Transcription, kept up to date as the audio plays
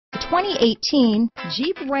2018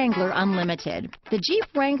 Jeep Wrangler Unlimited. The Jeep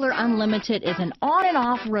Wrangler Unlimited is an on and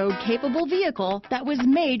off-road capable vehicle that was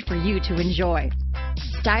made for you to enjoy.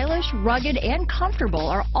 Stylish, rugged, and comfortable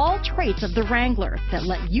are all traits of the Wrangler that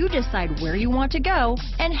let you decide where you want to go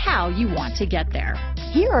and how you want to get there.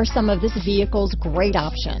 Here are some of this vehicle's great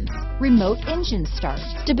options: remote engine start,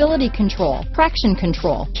 stability control, traction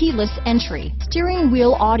control, keyless entry, steering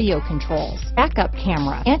wheel audio controls, backup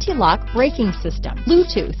camera, anti-lock braking system,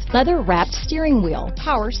 Bluetooth, leather-wrapped steering wheel,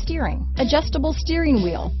 power steering, adjustable steering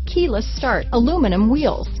wheel, keyless start, aluminum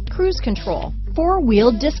wheels, cruise control,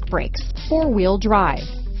 four-wheel disc brakes, four-wheel drive,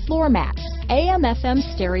 floor mats, AM/FM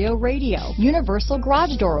stereo radio, universal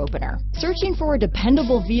garage door opener. Searching for a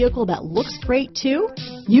dependable vehicle that looks great too?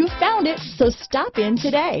 You found it, so stop in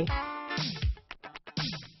today.